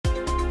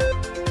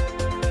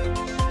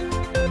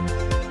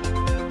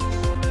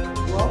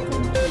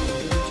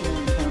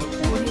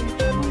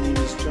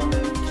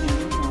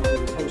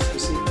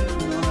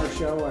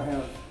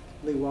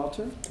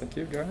Bluster. Thank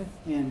you, Johnny.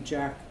 And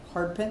Jack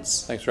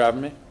Hardpence. Thanks for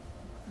having me.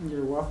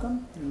 You're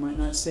welcome. You might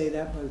not say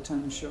that by the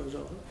time the show's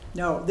over.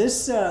 No,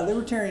 this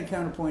Libertarian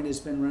Counterpoint has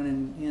been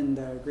running in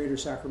the greater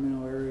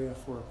Sacramento area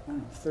for, I don't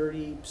know,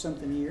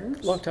 30-something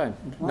years? Long time.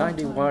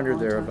 91 or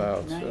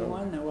thereabouts.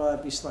 91? So. Well,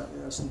 that'd be slightly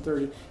less than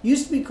 30.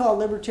 Used to be called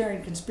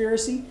Libertarian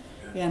Conspiracy,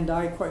 and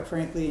I, quite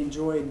frankly,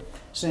 enjoyed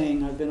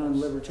saying I've been on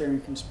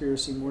Libertarian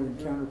Conspiracy more than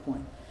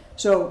Counterpoint.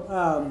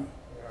 So,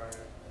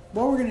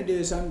 what we're going to do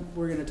is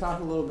we're going to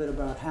talk a little bit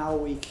about how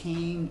we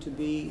came to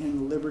be in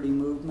the liberty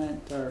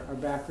movement, our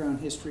background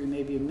history,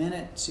 maybe a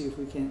minute, see if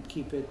we can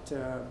keep it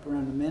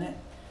around a minute.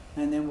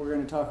 And then we're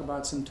going to talk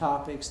about some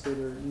topics that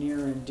are near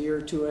and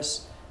dear to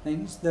us,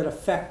 things that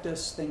affect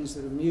us, things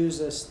that amuse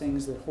us,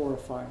 things that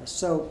horrify us.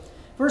 So,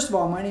 first of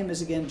all, my name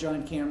is again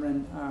John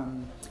Cameron.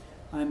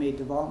 I'm a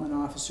development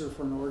officer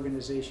for an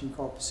organization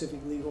called Pacific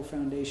Legal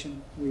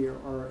Foundation. We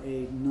are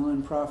a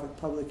nonprofit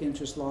public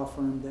interest law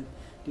firm that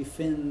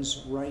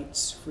defends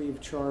rights free of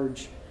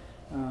charge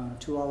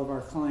to all of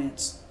our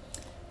clients.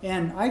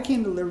 And I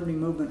came to the Liberty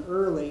Movement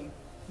early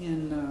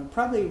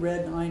probably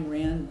read Ayn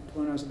Rand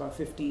when I was about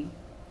 15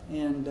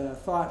 and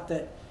thought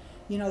that,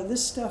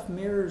 this stuff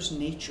mirrors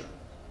nature.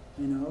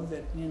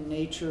 That in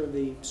nature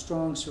the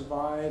strong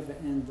survive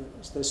and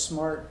the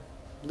smart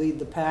lead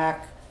the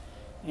pack,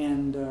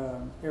 and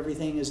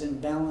everything is in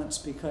balance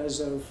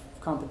because of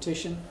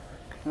competition.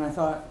 And I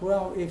thought,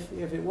 well, if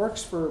it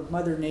works for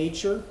Mother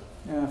Nature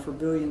for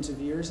billions of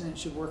years, then it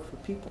should work for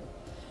people.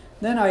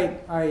 Then I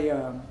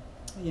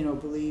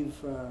believe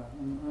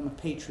I'm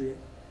a patriot.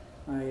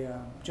 I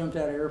jumped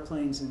out of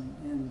airplanes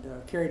and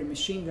carried a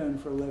machine gun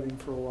for a living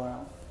for a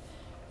while.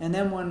 And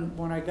then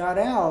when I got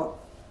out,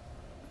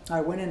 I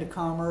went into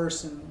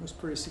commerce and was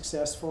pretty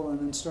successful, and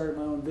then started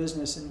my own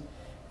business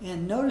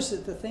and noticed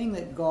that the thing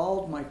that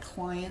galled my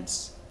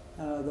clients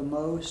the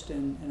most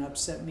and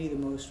upset me the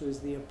most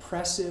was the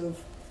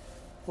oppressive,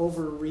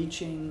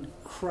 overreaching,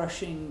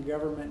 crushing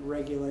government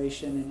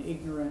regulation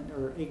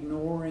and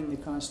ignoring the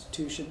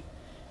Constitution.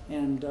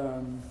 And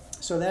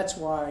so that's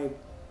why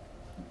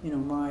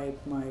my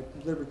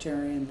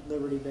libertarian,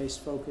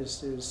 liberty-based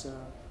focus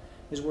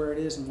is where it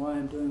is, and why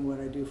I'm doing what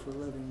I do for a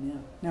living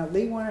now. Now,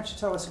 Lee, why don't you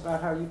tell us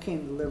about how you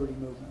came to the Liberty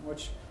Movement?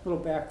 What's a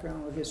little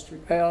background, a little history?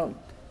 Well,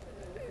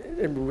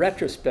 in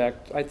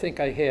retrospect, I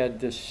think I had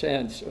this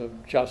sense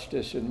of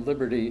justice and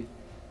liberty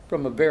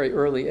from a very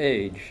early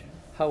age.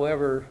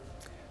 However,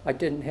 I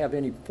didn't have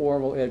any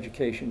formal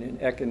education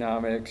in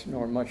economics,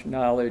 nor much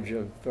knowledge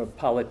of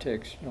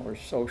politics, nor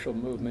social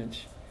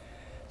movements,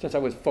 since I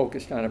was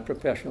focused on a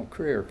professional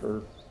career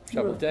for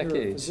several decades.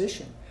 You're a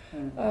physician.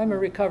 I'm a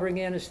recovering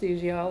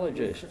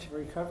anesthesiologist.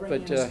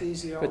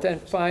 Anesthesiologist. But then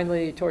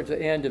finally, towards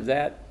the end of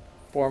that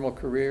formal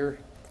career,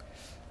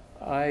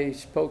 I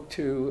spoke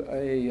to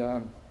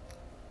a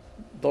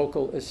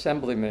local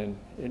assemblyman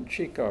in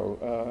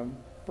Chico,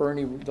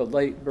 the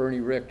late Bernie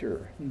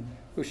Richter,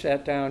 who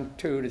sat down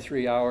 2 to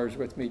 3 hours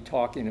with me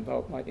talking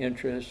about my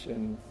interests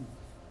and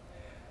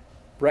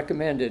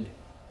recommended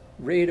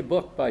read a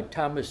book by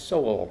Thomas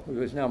Sowell,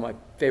 who is now my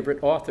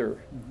favorite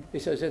author. He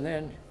says, and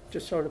then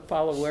just sort of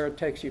follow where it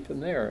takes you from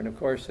there. And of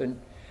course, then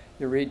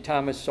you read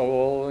Thomas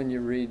Sowell and you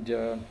read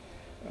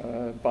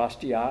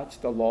Bastiat's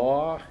The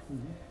Law,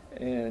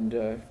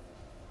 and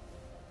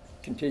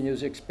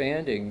continues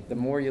expanding. The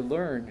more you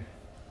learn,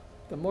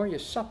 the more you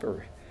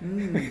suffer.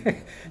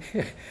 And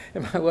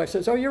my wife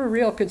says, oh, you're a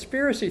real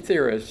conspiracy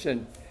theorist.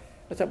 And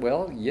I thought,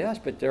 well, yes,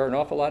 but there are an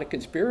awful lot of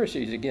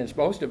conspiracies against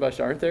most of us,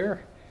 aren't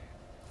there?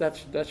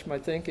 That's my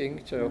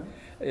thinking. So,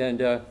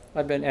 and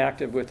I've been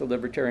active with the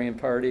Libertarian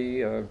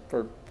Party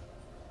for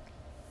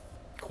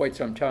quite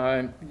some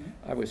time.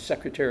 I was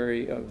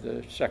secretary of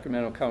the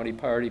Sacramento County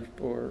Party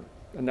for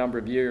a number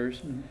of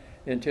years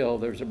until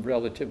there's a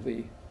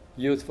relatively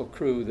youthful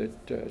crew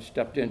that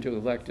stepped into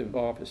elective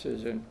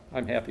offices, and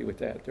I'm happy with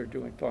that. They're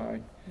doing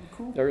fine.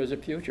 Cool. There is a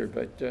future,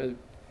 but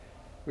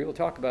we will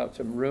talk about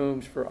some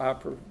room for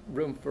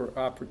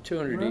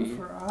opportunity. Room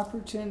for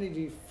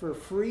opportunity, for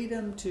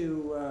freedom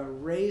to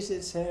raise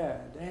its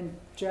head. And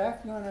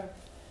Jack, you want to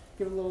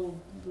give a little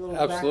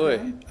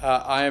Absolutely. background?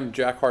 I am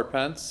Jack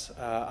Hardpence.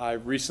 I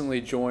recently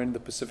joined the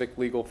Pacific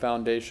Legal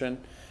Foundation.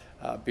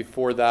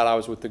 Before that, I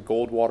was with the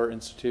Goldwater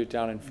Institute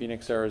down in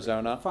Phoenix,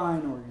 Arizona.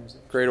 Fine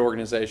organization. Great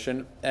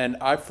organization. And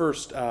I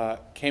first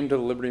came to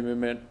the Liberty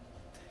Movement,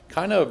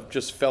 kind of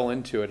just fell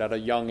into it at a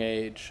young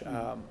age.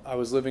 I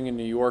was living in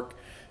New York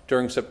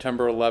during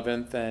September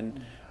 11th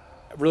and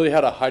really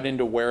had a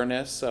heightened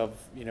awareness of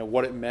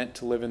what it meant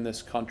to live in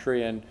this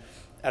country. And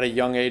at a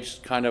young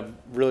age, kind of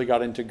really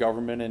got into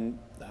government and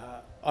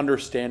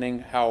understanding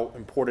how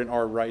important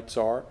our rights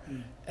are.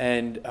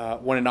 And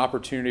when an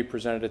opportunity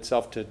presented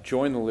itself to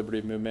join the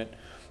Liberty Movement,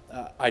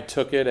 I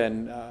took it,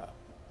 and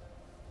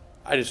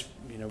I just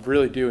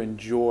really do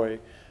enjoy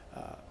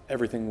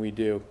everything we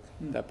do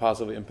that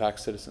positively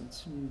impacts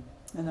citizens.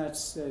 And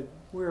that's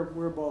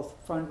we're both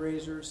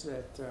fundraisers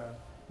that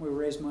we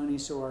raise money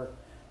so our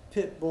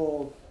pit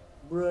bull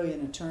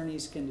brilliant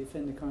attorneys can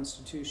defend the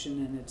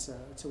Constitution, and it's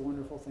a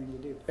wonderful thing to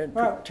do. And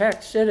Well,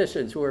 protect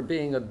citizens who are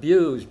being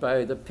abused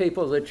by the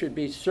people that should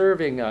be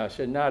serving us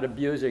and not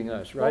abusing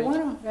us, right?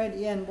 well,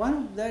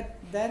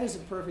 that is a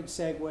perfect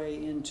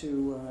segue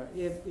into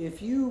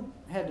if you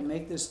had to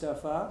make this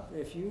stuff up,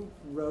 if you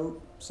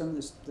wrote some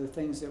of the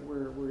things that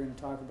we're going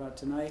to talk about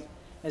tonight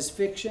as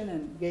fiction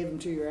and gave them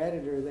to your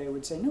editor, they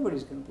would say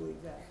nobody's going to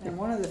believe that. And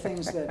one of the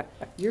things that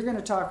you're going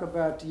to talk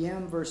about,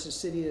 Yim versus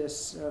City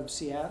of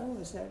Seattle,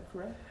 is that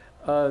correct?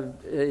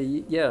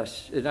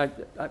 Yes, and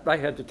I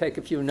had to take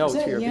a few notes is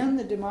that here. Yim,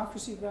 the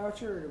democracy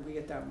voucher, or did we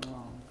get that one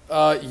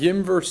wrong?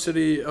 Yim versus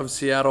City of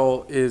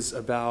Seattle is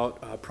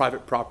about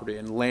private property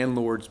and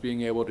landlords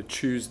being able to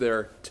choose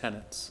their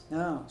tenants.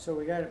 No, so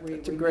we got it.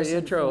 It's a great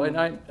intro,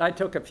 and I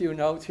took a few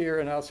notes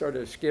here, and I'll sort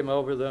of skim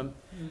over them.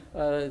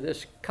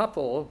 This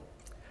couple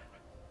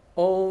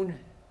own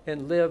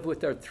and live with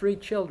their 3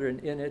 children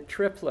in a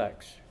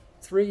triplex,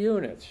 3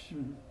 units.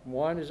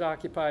 One is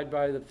occupied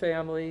by the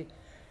family.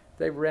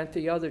 They rent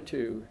the other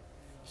 2.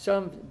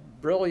 Some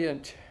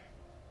brilliant,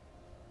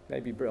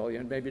 maybe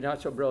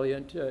not so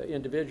brilliant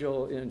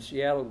individual in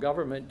Seattle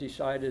government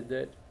decided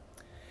that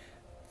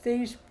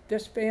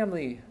this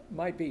family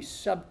might be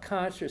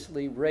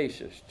subconsciously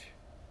racist.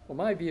 Well,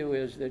 my view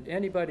is that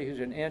anybody who's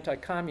an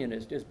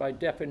anti-communist is by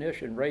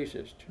definition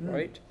racist,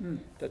 right?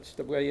 That's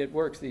the way it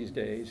works these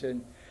days.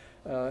 And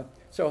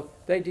so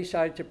they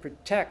decided to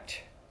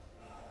protect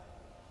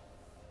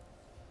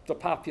the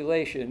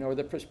population or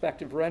the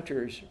prospective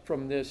renters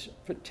from this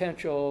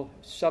potential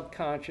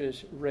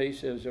subconscious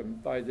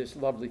racism by this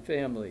lovely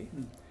family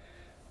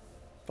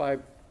by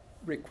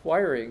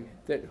requiring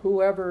that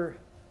whoever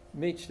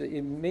meets the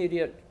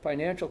immediate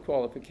financial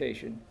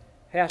qualification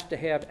has to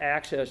have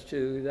access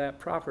to that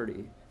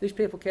property. These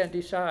people can't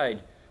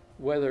decide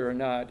whether or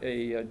not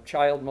a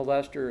child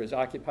molester is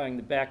occupying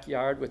the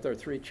backyard with their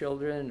 3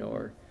 children,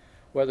 or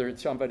whether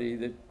it's somebody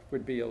that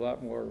would be a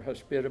lot more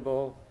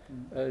hospitable.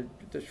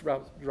 This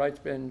right's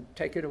been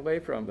taken away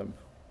from them,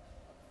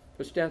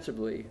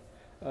 ostensibly.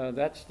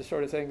 That's the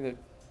sort of thing that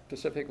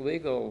Pacific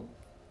Legal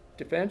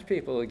defends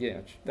people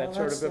against, that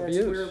sort of abuse.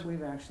 That's where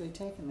we've actually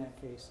taken that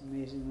case,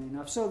 amazingly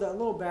enough. So that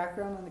little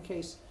background on the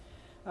case,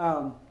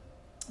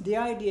 the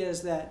idea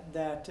is that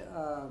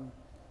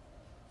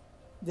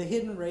the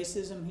hidden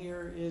racism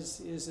here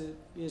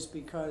is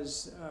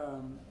because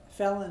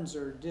felons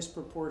are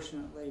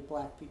disproportionately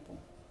black people,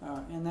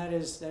 and that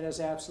is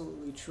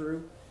absolutely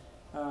true.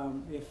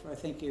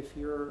 If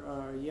you're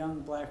a young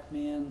black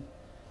man,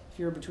 if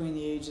you're between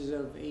the ages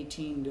of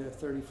 18 to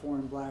 34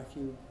 and black,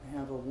 you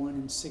have a 1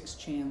 in 6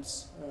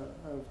 chance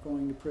of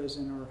going to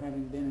prison or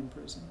having been in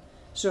prison.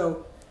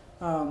 So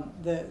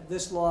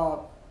this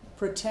law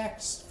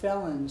protects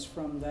felons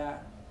from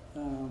that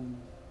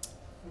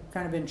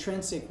kind of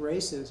intrinsic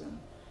racism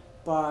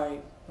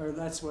or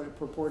that's what it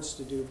purports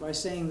to do, by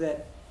saying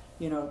that,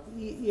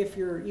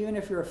 even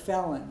if you're a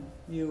felon,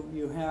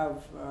 you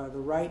have the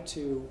right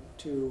to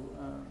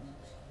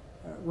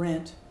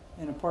rent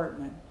an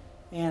apartment,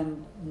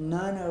 and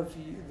none of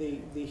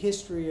the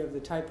history of the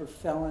type of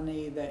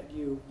felony that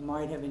you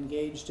might have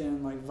engaged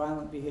in, like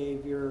violent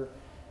behavior,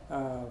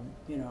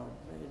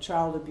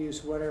 child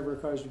abuse, whatever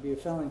caused you to be a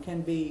felon,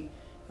 can be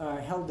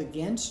held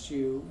against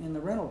you in the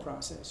rental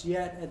process.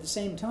 Yet at the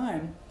same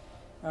time,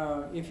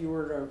 if you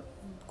were to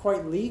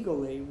quite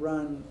legally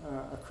run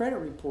a credit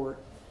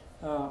report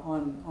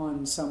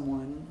on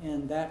someone,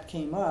 and that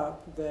came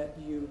up, that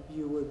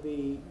you would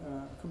be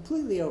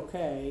completely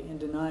okay in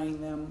denying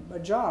them a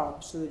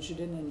job so that you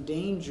didn't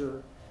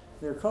endanger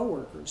their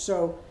coworkers.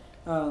 So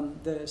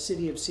the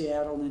city of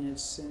Seattle, in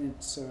its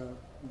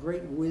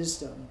great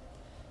wisdom,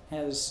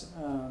 has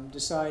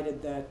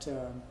decided that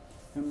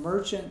a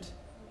merchant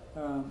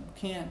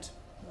can't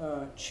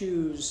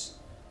choose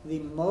the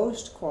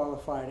most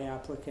qualified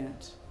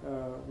applicant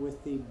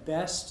with the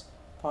best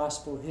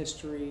possible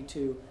history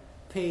to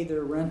pay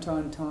their rent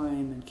on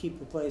time and keep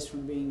the place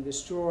from being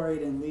destroyed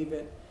and leave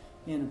it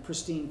in a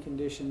pristine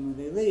condition when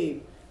they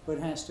leave, but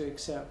has to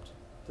accept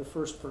the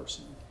first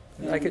person.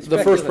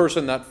 The first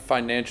person that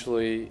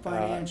financially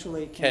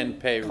can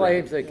pay rent.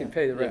 Claims they can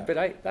pay the rent. Yeah.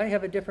 But I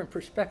have a different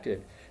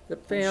perspective. The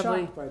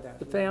family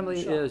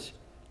shocked. is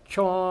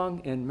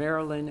Chong and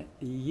Marilyn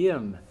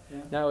Yim. Yeah.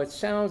 Now, it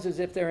sounds as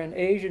if they're an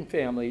Asian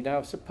family.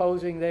 Now,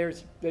 supposing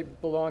they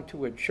belong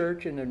to a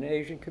church in an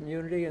Asian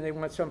community and they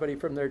want somebody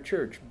from their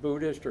church,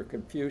 Buddhist or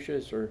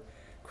Confucius or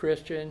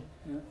Christian,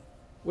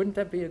 wouldn't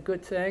that be a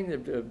good thing,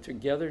 of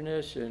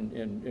togetherness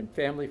and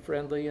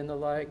family-friendly and the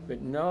like?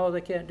 But no,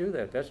 they can't do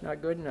that. That's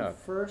not good enough.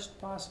 The first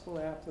possible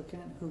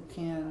applicant who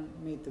can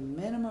meet the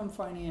minimum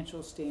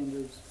financial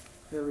standards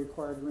they're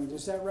required to rent.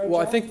 Is that right?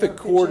 Well, Jack? I think the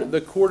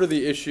core of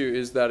the issue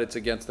is that it's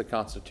against the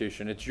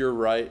Constitution. It's your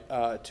right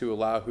to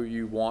allow who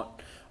you want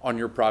on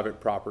your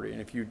private property, and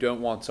if you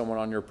don't want someone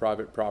on your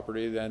private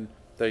property, then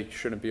they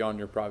shouldn't be on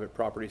your private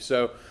property.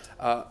 So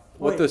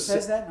what Wait, it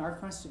says that in our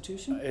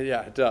Constitution?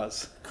 Yeah, it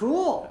does.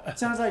 Cool. It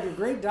sounds like a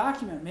great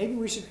document. Maybe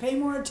we should pay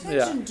more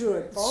attention to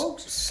it,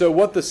 folks. So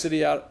what the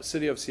city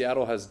of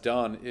Seattle has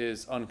done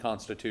is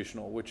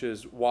unconstitutional, which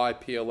is why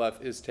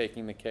PLF is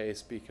taking the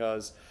case,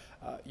 because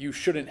you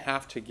shouldn't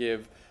have to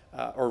give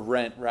or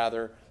rent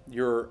rather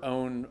your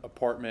own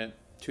apartment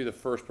to the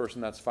first person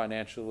that's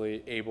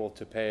financially able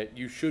to pay it.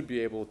 You should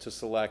be able to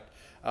select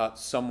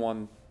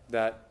someone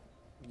that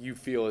you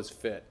feel is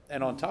fit.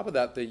 And on top of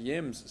that, the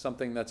Yims,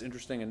 something that's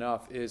interesting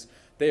enough is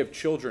they have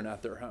children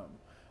at their home.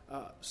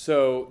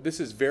 So this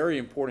is very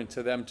important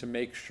to them to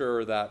make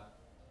sure that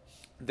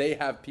they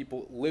have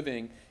people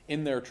living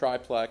in their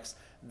triplex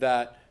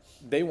that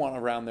they want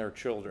around their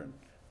children,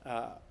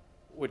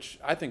 which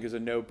I think is a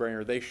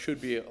no-brainer. They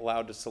should be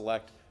allowed to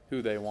select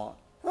who they want.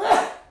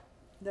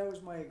 That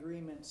was my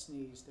agreement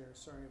sneeze there.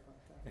 Sorry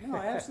about that. No,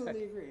 I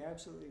absolutely agree.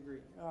 Absolutely agree.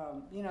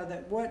 You know,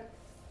 that what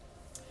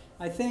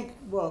I think,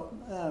 well,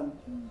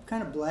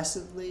 kind of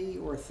blessedly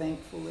or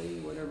thankfully,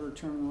 whatever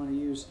term you want to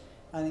use,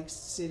 I think the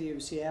city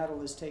of Seattle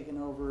has taken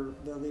over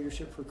the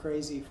leadership for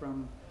crazy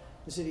from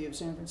the city of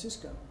San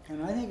Francisco.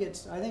 And I think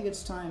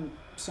it's time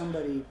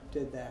somebody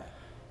did that.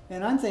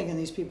 And I'm thinking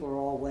these people are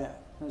all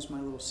wet. That's my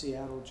little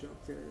Seattle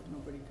joke there that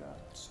nobody got.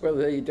 So. Well,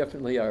 they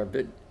definitely are,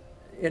 but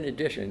in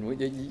addition,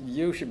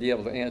 you should be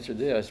able to answer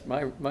this.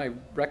 My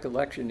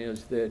recollection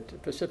is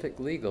that Pacific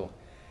Legal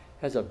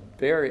has a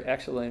very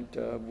excellent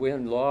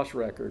win-loss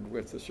record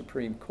with the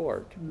Supreme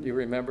Court. Do you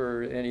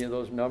remember any of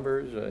those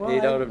numbers? Well,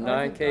 8 out of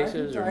 9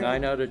 cases, or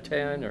 9 out of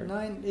 10, or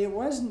 9? It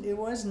was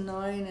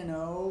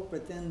 9-0,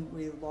 but then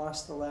we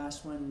lost the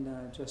last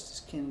one.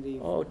 Justice Kennedy.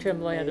 Oh,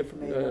 Tim Land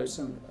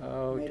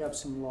made up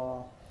some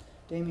law.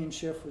 Damian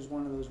Schiff was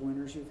one of those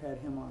winners. You've had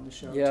him on the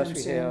show. Yes, Tim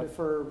we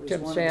Sandifer have. is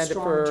Tim one of the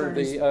strong Sandifer,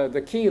 attorneys.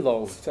 the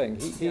Kelo thing,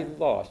 he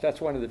lost. That's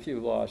one of the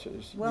few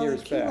losses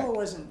years back. Well,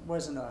 Kelo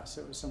wasn't us.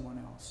 It was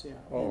someone else. Yeah.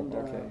 Oh, and,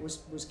 okay.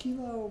 Was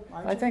Kelo?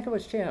 I think it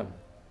was Tim.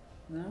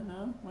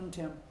 No, wasn't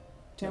Tim.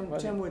 Tim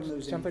wouldn't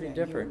lose somebody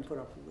anything. different. He wouldn't put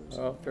up with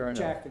losing. Oh, fair enough.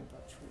 Jack could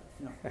vouch for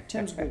it. No,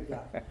 Tim's a good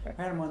guy.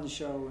 I had him on the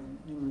show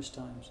numerous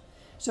times.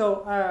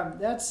 So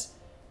that's,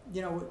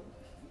 you know,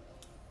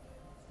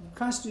 the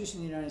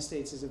Constitution of the United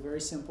States is a very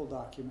simple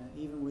document,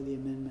 even with the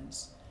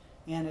amendments,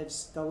 and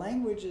the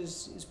language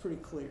is pretty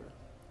clear,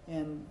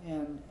 and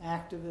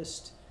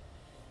activist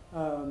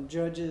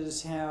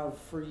judges have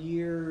for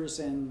years,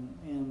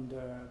 and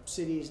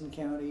cities and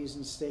counties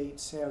and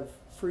states have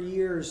for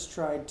years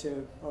tried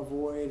to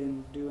avoid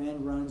and do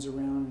end runs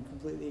around and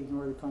completely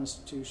ignore the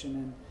Constitution.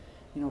 And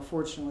you know,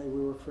 fortunately,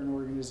 we work for an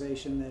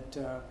organization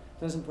that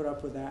doesn't put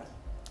up with that,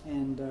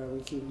 and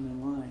we keep them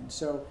in line.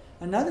 So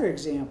another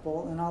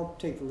example, and I'll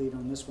take the lead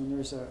on this one,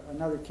 there's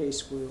another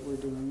case we're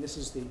doing. This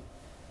is the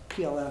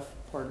PLF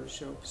part of the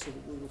show,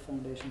 Pacific Legal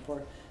Foundation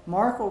part.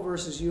 Markle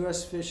versus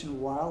U.S. Fish and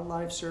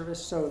Wildlife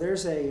Service. So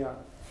there's a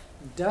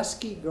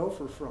dusky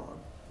gopher frog,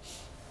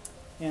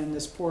 and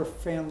this poor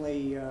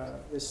family,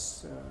 the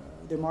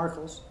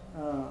Markles,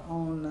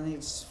 own, I think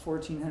it's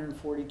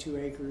 1,442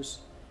 acres.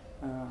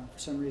 For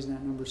some reason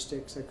that number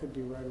sticks. I could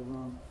be right or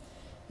wrong.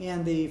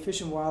 And the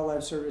Fish and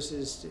Wildlife Service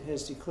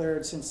has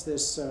declared, since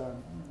this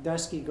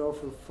dusky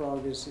gopher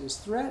frog is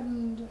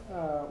threatened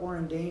or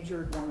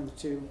endangered, one of the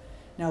two.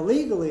 Now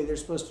legally they're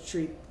supposed to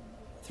treat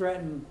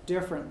threatened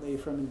differently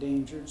from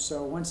endangered.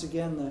 So once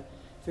again the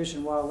Fish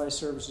and Wildlife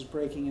Service is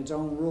breaking its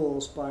own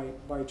rules by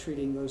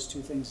treating those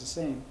two things the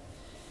same.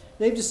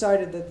 They've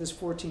decided that this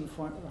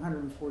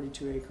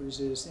 1,442 acres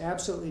is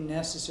absolutely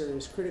necessary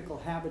as critical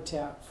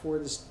habitat for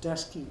this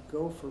dusky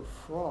gopher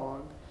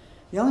frog.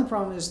 The only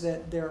problem is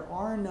that there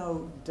are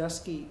no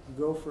dusky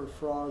gopher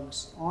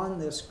frogs on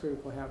this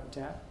critical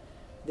habitat.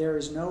 There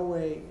is no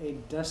way a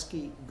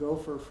dusky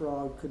gopher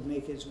frog could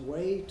make its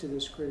way to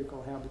this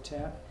critical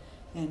habitat.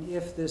 And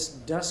if this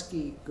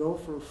dusky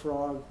gopher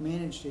frog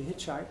managed to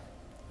hitchhike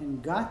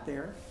and got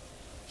there,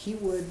 he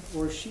would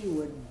or she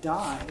would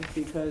die,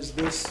 because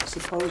this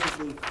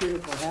supposedly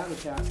critical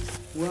habitat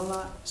will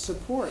not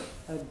support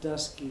a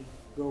dusky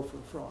gopher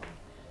frog.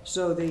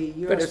 So the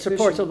U.S. But it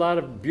supports a lot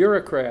of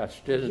bureaucrats,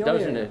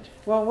 doesn't it?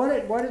 Well,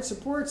 what it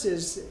supports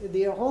is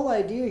the whole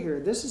idea here.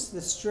 This is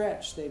the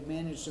stretch they've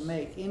managed to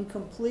make,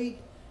 incomplete,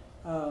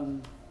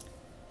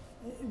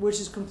 which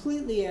is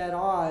completely at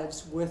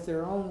odds with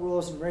their own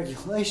rules and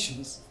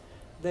regulations.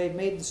 They've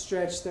made the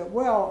stretch that,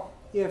 well,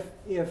 if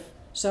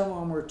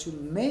someone were to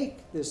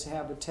make this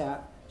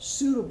habitat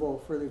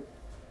suitable for the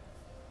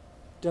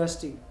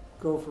dusty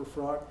gopher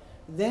frog,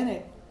 then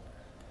it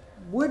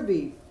would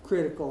be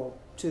critical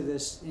to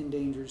this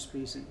endangered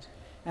species.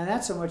 And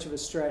that's so much of a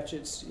stretch.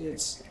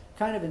 It's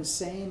kind of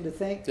insane to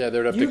think. Yeah,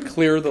 they'd have to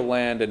clear the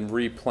land and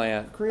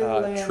replant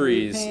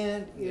trees.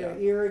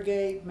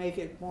 Irrigate, make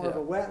it more of a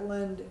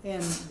wetland,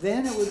 and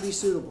then it would be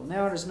suitable.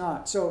 Now it is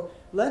not. So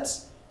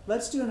let's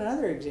do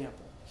another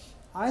example.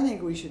 I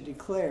think we should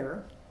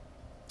declare.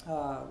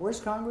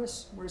 Where's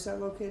Congress? Where's that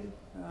located?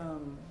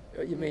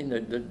 You mean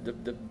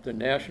the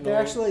national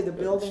Actually, the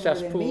building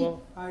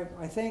cesspool? where they meet.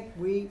 I think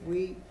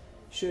we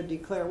should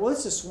declare. Well,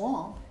 it's a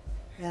swamp,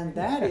 and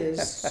that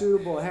is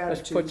suitable Let's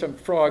habitat. put some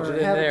frogs in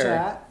there.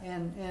 Habitat,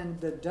 and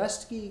the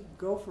dusky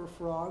gopher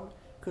frog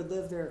could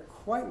live there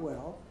quite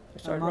well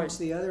amongst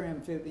the other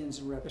amphibians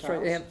and reptiles.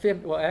 That's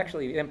right. Well,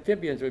 actually,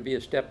 amphibians would be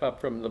a step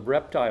up from the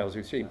reptiles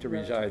who seem to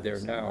reside there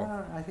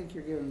now. I think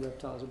you're giving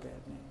reptiles a bad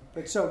name.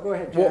 But so go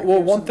ahead, Well,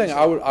 Jack. one thing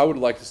I would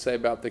like to say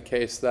about the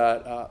case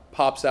that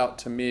pops out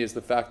to me is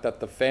the fact that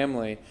the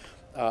family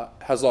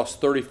has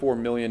lost $34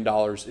 million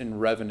in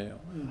revenue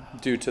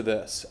due to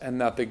this, and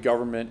that the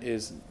government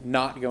is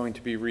not going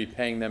to be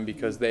repaying them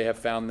because they have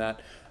found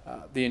that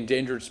the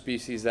Endangered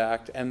Species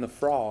Act and the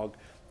frog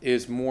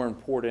is more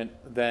important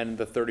than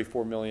the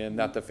 $34 million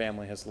that the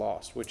family has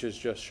lost, which is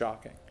just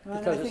shocking.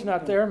 Because it's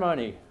not their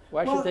money.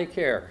 Why should they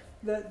care?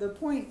 The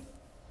point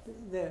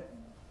that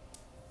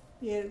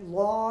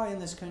law in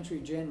this country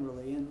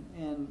generally,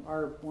 and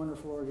our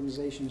wonderful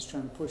organization is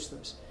trying to push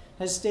this,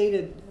 has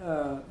stated,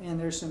 and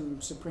there's some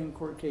Supreme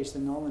Court case, the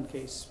Nolan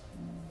case,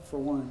 for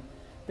one,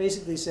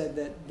 basically said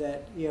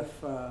that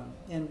if,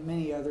 and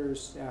many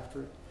others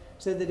after it,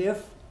 said that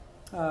if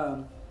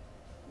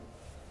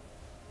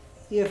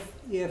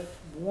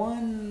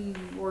one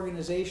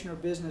organization or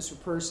business or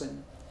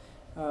person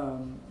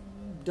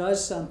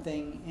does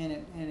something and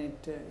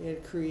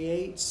it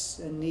creates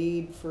a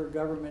need for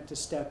government to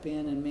step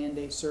in and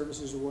mandate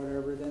services or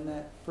whatever, then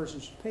that person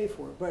should pay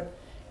for it. But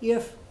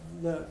if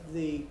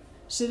the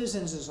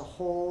citizens as a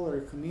whole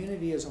or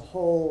community as a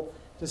whole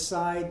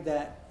decide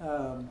that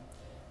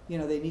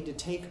they need to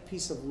take a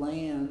piece of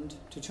land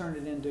to turn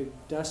it into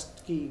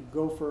dusky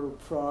gopher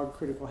frog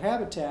critical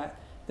habitat,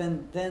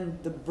 then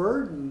the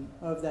burden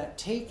of that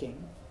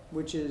taking,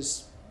 which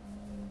is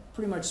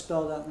pretty much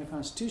spelled out in the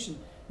Constitution,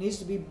 needs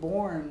to be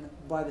borne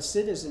by the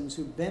citizens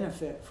who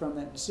benefit from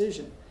that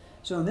decision.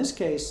 So in this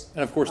case...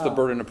 And of course the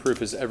burden of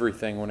proof is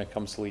everything when it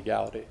comes to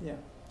legality. Yeah.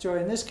 So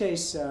in this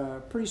case,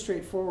 pretty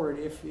straightforward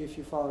if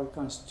you follow the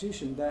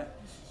Constitution, that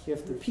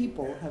if the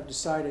people have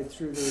decided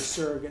through their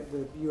surrogate,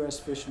 the U.S.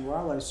 Fish and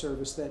Wildlife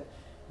Service, that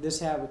this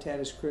habitat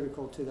is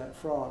critical to that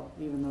frog,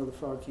 even though the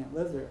frog can't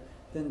live there,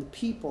 then the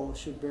people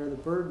should bear the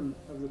burden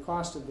of the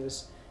cost of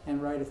this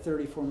and write a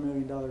 $34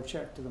 million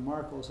check to the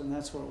Markles, and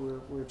that's what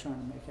we're trying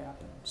to make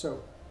happen.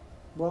 So,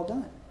 well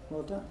done,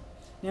 well done.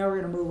 Now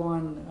we're going to move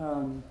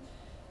on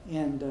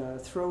and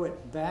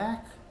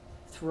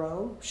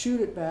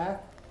shoot it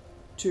back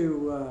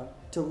to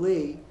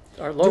Lee.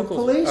 Our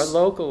local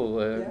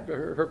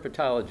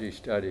herpetology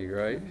study,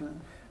 right?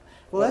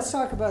 Well, let's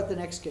talk about the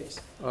next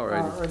case. All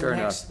right, or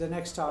the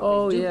next topic.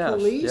 Oh, Do yes,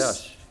 police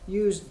yes.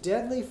 use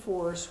deadly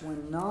force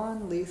when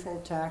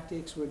non-lethal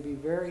tactics would be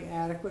very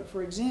adequate?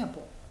 For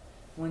example,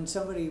 when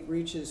somebody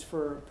reaches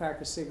for a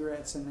pack of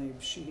cigarettes and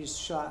he's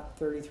shot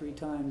 33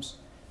 times,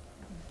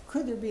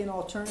 could there be an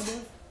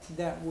alternative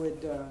that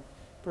would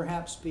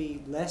perhaps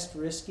be less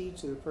risky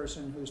to the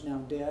person who's now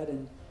dead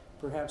and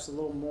perhaps a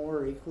little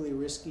more equally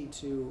risky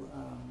to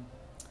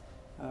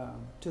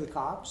the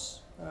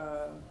cops?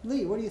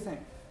 Lee, what do you think?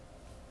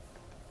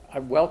 I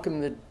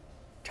welcome the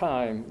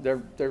time.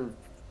 There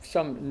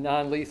some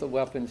non-lethal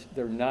weapons,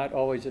 they're not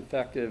always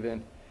effective,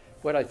 and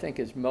what I think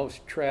is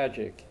most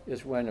tragic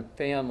is when a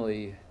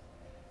family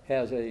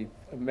has a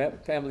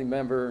family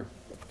member,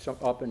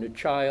 often a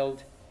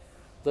child,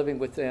 living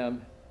with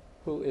them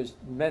who is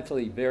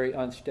mentally very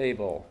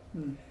unstable.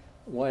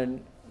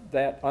 When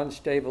that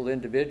unstable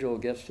individual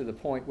gets to the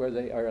point where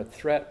they are a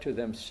threat to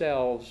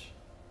themselves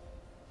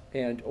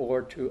and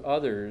or to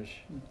others,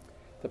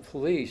 the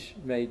police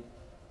may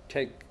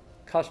take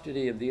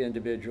custody of the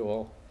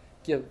individual,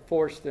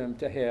 force them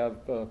to have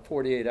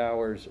 48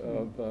 hours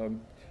of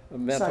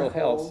mental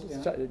health.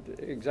 Yeah.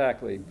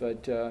 Exactly,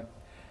 but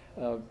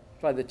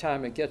by the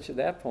time it gets to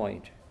that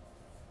point,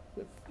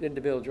 the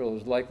individual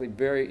is likely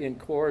very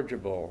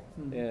incorrigible.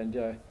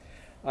 And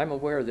I'm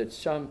aware that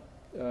some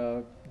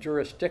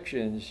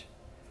jurisdictions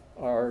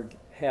are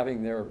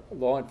having their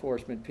law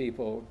enforcement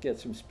people get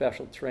some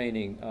special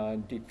training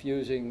on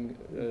diffusing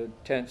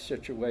tense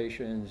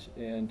situations,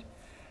 and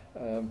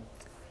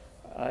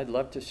I'd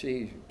love to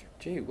see,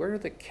 gee, where are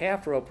the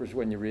calf ropers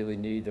when you really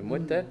need them?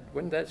 Wouldn't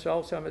that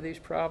solve some of these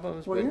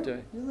problems? Well,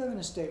 you live in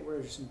a state where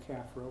there's some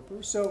calf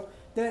ropers. So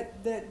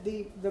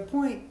the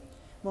point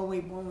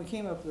when we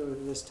came up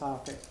with this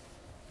topic,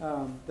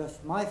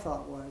 my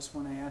thought was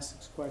when I asked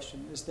this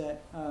question is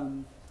that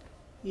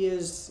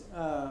is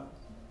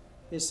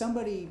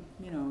somebody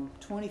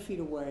 20 feet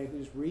away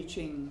who's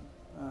reaching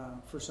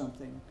for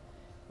something,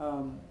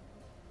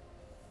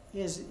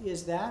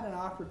 is that an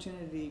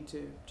opportunity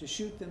to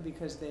shoot them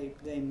because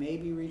they may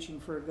be reaching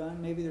for a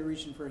gun? Maybe they're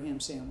reaching for a ham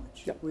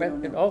sandwich. Yeah, We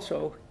don't and know.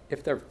 also,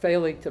 if they're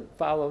failing to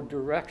follow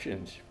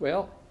directions,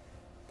 well,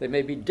 they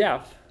may be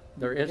deaf.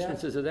 There are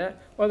instances of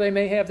that. Or they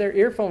may have their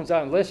earphones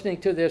on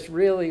listening to this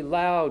really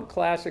loud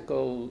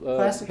classical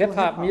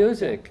hip-hop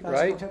music, yeah,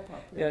 right?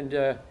 hip-hop,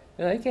 yeah.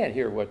 And they can't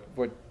hear what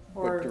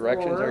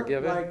directions are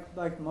given.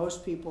 Like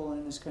most people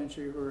in this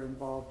country who are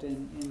involved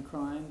in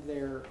crime,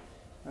 they're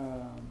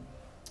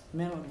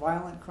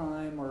violent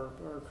crime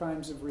or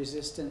crimes of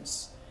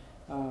resistance.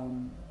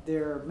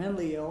 They're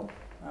mentally ill.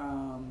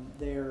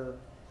 They're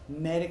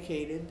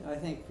medicated. I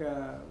think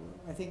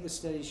the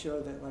studies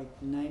show that like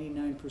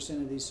 99%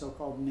 of these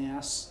so-called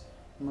mass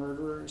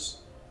murderers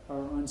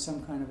are on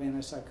some kind of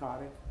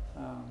antipsychotic.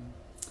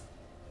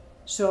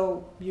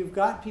 So you've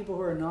got people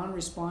who are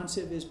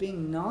non-responsive. Is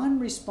being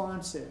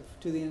non-responsive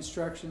to the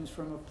instructions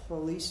from a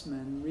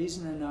policeman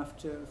reason enough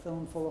to fill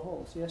them full of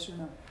holes? Yes or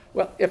no?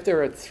 Well, if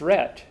they're a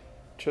threat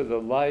to the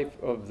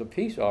life of the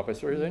peace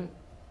officer, then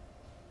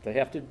they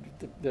have to.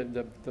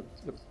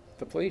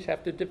 The police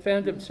have to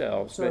defend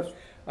themselves. So but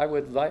I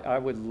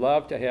would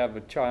love to have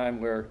a time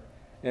where,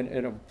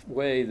 in a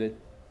way that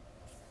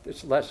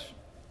it's less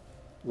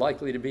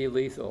likely to be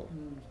lethal.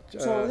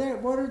 So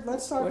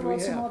let's talk what do we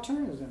about some have?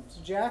 alternatives.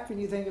 Jack, can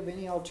you think of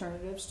any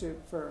alternatives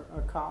for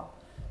a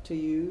cop to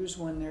use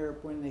when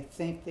they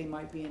think they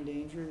might be in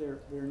danger?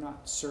 They're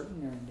not certain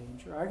they're in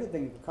danger. I could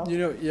think of a couple. You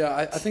know, yeah,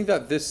 I think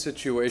that this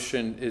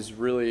situation is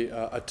really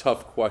a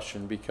tough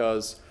question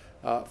because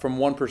from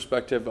one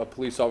perspective, a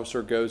police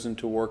officer goes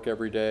into work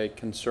every day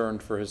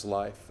concerned for his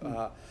life.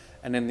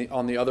 And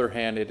on the other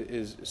hand, it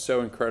is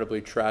so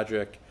incredibly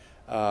tragic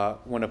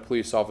when a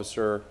police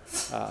officer,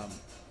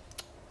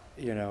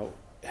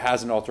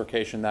 has an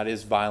altercation that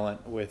is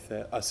violent with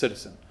a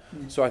citizen.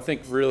 So I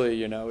think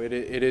really,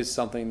 it is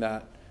something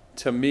that,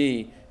 to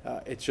me,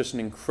 it's just an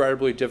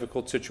incredibly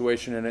difficult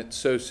situation, and it's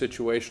so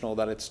situational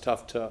that it's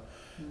tough to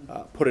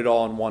put it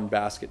all in one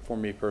basket for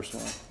me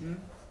personally.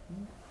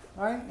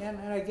 All right, and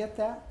I get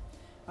that.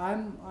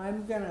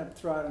 I'm gonna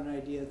throw out an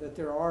idea that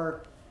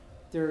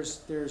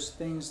there's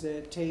things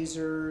that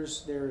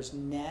tasers, there's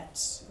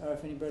nets.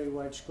 If anybody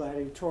watched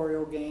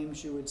gladiatorial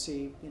games, you would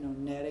see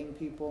netting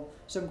people.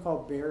 Something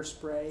called bear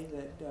spray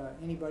that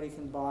anybody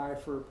can buy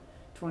for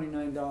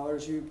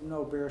 $29. You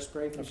know bear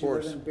spray because you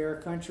live in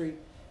bear country.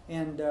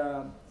 And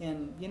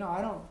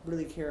I don't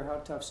really care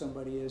how tough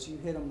somebody is. You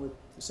hit them with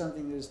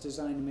something that is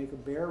designed to make a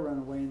bear run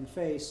away in the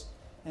face,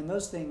 and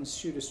those things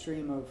shoot a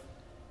stream of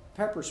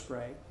pepper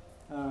spray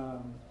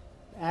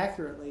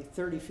accurately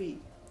 30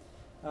 feet.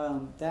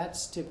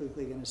 That's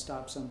typically going to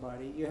stop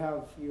somebody. You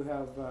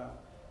have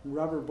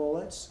rubber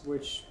bullets,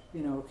 which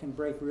can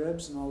break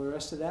ribs and all the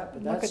rest of that.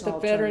 But look that's at the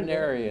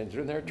veterinarians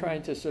when they're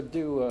trying to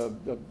subdue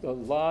a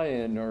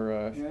lion or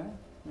a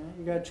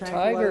you got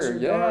tranquilizer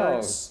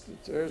darts.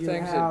 There are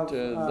things that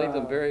leave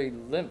them very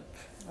limp.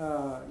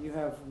 You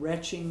have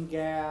retching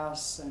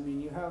gas. I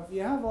mean, you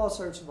have all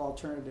sorts of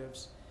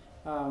alternatives.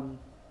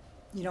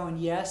 And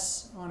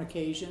yes, on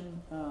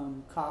occasion,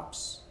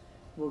 cops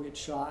will get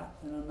shot,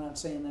 and I'm not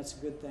saying that's a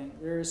good thing.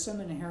 There is some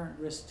inherent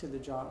risk to the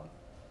job,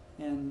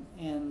 and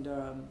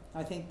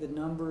I think the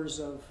numbers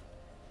of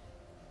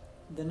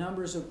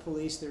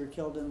police that are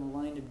killed in the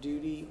line of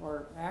duty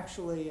are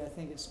actually, I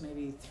think it's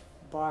maybe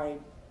by,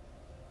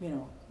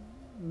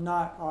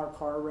 not our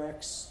car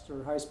wrecks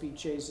or high-speed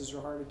chases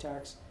or heart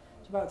attacks.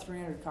 It's about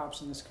 300 cops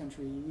in this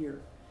country a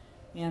year,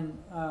 and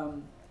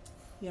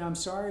I'm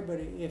sorry, but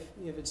if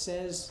it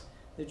says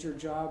that your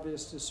job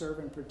is to serve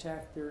and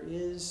protect, there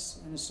is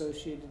an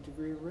associated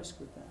degree of risk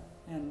with that.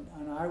 And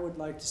I would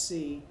like to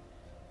see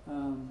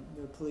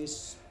the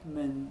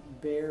policemen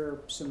bear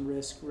some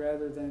risk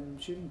rather than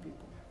shooting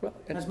people. Well,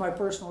 that's my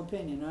personal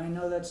opinion. I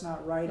know that's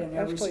not right in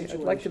every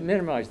situation. I'd like to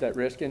minimize that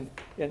risk, and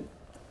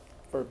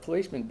for a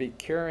policeman be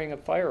carrying a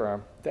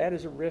firearm, that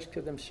is a risk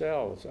to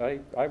themselves.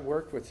 I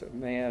worked with a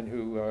man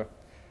or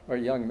a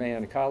young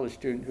man, a college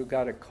student, who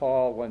got a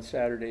call one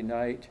Saturday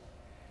night.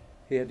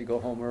 He had to go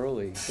home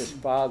early. His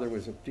father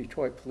was a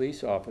Detroit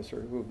police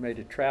officer who had made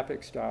a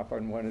traffic stop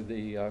on one of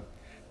the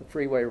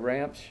freeway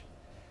ramps.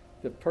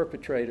 The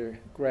perpetrator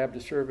grabbed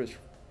a service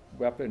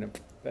weapon and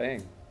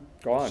bang,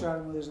 gone. Shot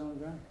him with his own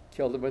gun.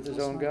 Killed him with his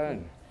own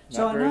gun.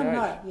 So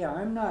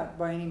I'm not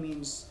by any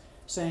means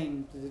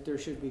saying that there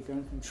should be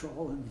gun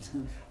control,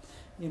 and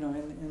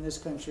in this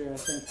country, I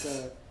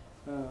think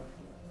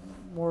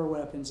more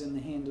weapons in the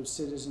hand of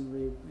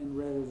citizenry and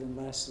rather than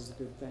less is a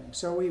good thing.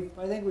 So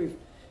I think we've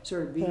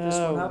sort of beat this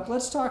one up.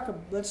 Let's talk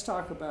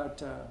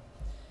about.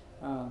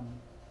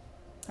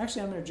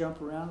 Actually, I'm going to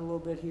jump around a little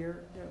bit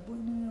here.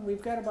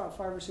 We've got about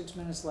 5 or 6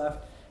 minutes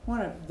left.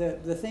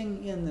 The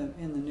thing in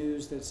the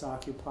news that's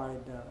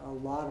occupied a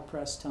lot of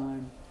press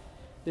time.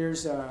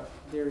 There's a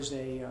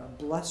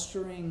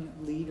blustering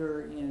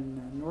leader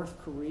in North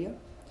Korea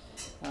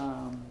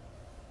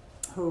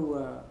who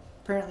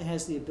apparently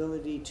has the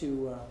ability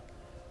to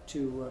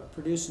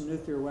produce some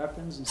nuclear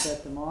weapons and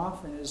set them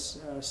off, and has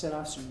set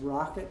off some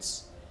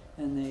rockets,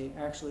 and they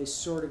actually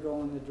sort of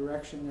go in the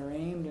direction they're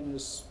aimed, and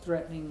is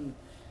threatening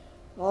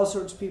all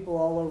sorts of people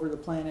all over the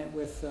planet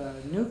with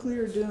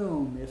nuclear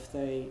doom if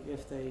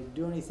they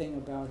do anything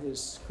about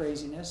his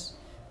craziness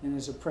and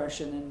his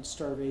oppression and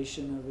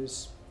starvation of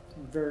his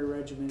very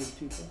regimented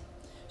people.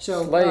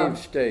 So slave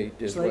state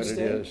is slave what state,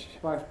 it is.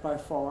 By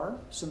far,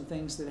 some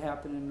things that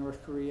happen in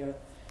North Korea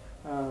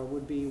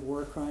would be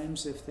war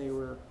crimes if they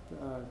were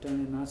done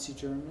in Nazi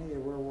Germany. They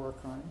were war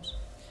crimes.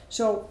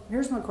 So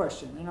here's my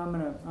question, and I'm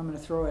gonna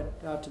throw it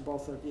out to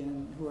both of you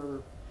and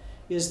whoever.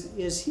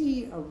 Is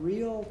he a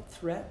real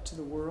threat to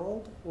the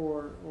world,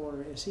 or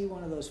is he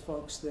one of those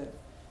folks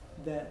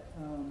that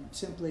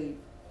simply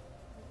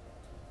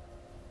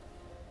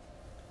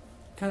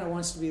kind of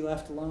wants to be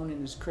left alone in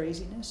his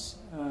craziness.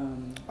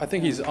 I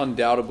think he's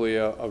undoubtedly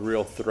a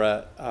real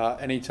threat.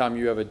 Anytime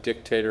you have a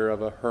dictator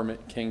of a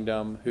hermit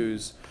kingdom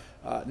who's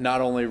not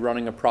only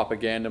running a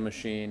propaganda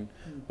machine,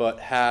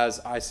 but has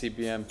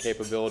ICBM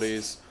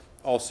capabilities,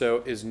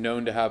 also is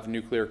known to have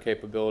nuclear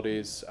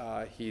capabilities.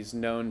 He's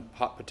known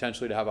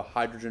potentially to have a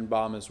hydrogen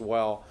bomb as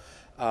well.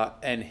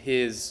 And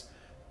his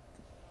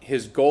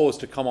goal is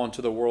to come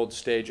onto the world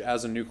stage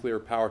as a nuclear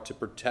power to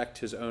protect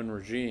his own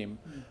regime.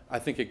 I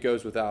think it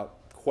goes without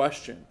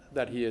question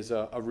that he is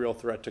a real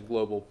threat to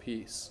global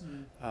peace,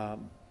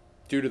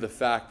 due to the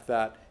fact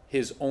that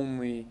his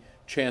only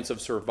chance of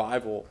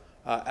survival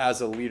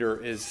as a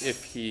leader is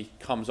if he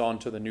comes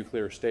onto the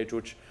nuclear stage,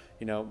 which,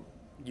 you know,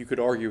 you could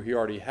argue he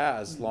already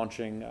has,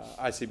 launching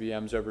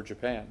ICBMs over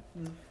Japan.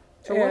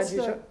 So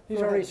and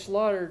he's already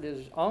slaughtered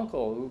his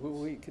uncle,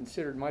 who he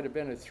considered might have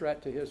been a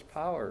threat to his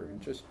power.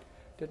 And just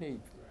didn't he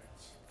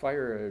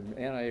fire an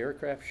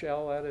anti-aircraft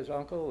shell at his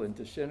uncle and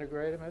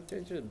disintegrate him?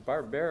 It's just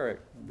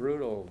barbaric,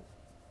 brutal.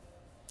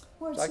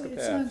 Well, psychopath.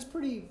 It sounds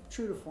pretty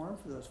true to form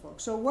for those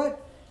folks. So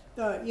what,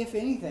 if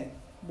anything,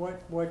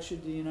 what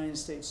should the United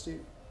States do?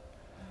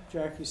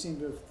 Jack, you seem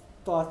to have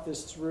thought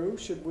this through.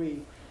 Should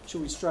we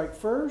strike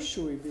first?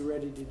 Should we be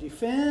ready to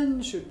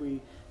defend? Should we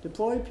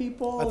deploy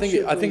people?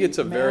 I think it's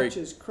a very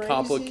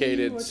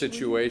complicated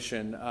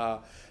situation,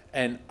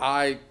 and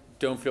I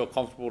don't feel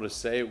comfortable to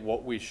say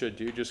what we should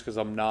do just because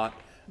I'm not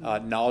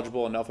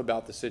knowledgeable enough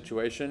about the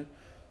situation.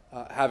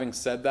 Having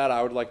said that,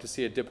 I would like to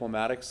see a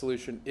diplomatic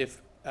solution,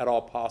 if at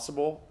all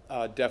possible.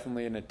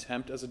 Definitely an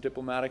attempt as a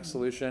diplomatic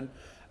solution.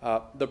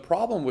 The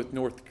problem with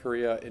North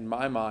Korea, in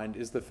my mind,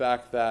 is the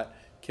fact that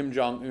Kim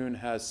Jong-un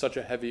has such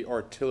a heavy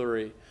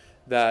artillery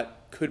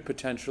that could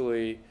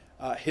potentially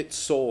hit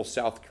Seoul,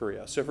 South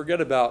Korea. So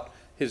forget about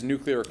his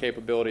nuclear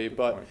capability,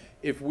 but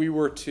if we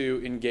were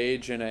to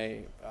engage in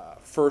a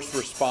first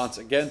response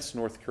against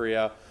North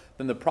Korea,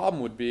 then the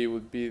problem would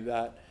be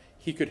that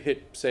he could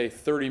hit, say,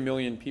 30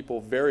 million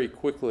people very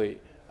quickly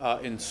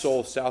in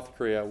Seoul, South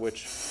Korea,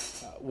 which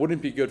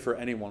wouldn't be good for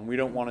anyone. We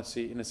don't want to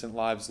see innocent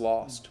lives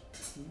lost.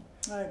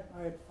 I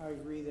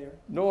agree there.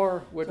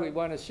 Nor would we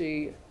want to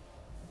see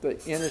the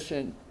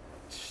innocent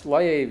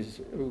slaves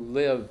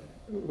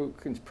who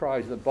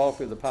comprise the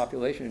bulk of the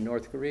population in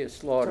North Korea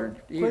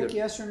slaughtered either. Quick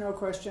yes or no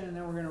question, and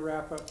then we're going to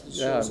wrap up. The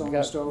Yeah, show's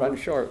almost over. run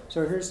short.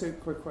 So here's the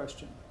quick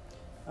question.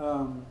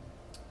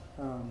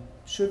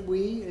 Should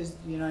we, as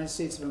the United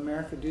States of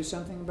America, do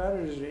something about it,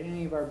 or is it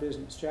any of our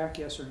business? Jack,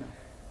 yes or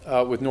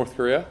no? With North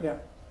Korea? Yeah.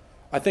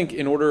 I think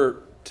in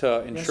order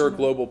to ensure no?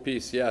 global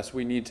peace, yes,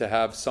 we need to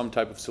have some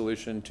type of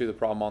solution to the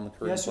problem on the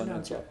Korean Yes or no,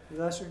 Peninsula.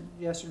 Jack?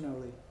 Yes or no,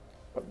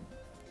 Lee?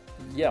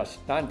 Yes,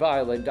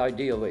 nonviolent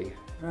ideally,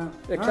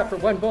 except for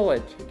one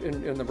bullet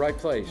in the right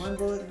place. One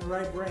bullet in the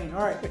right brain.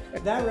 All right,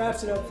 that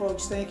wraps it up,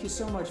 folks. Thank you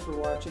so much for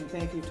watching.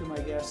 Thank you to my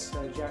guests,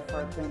 Jack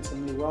Hartpence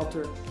and Lee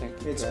Welter.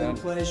 Thank you, It's been a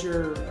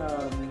pleasure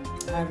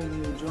having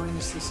you join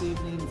us this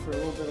evening for a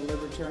little bit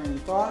of libertarian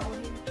thought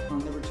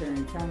on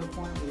Libertarian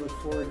Counterpoint. We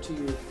look forward to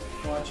you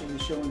watching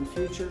the show in the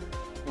future,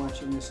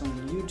 watching this on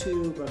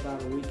YouTube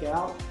about a week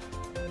out.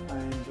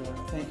 And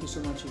thank you so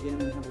much again,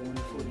 and have a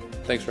wonderful evening.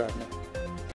 Thanks for having me.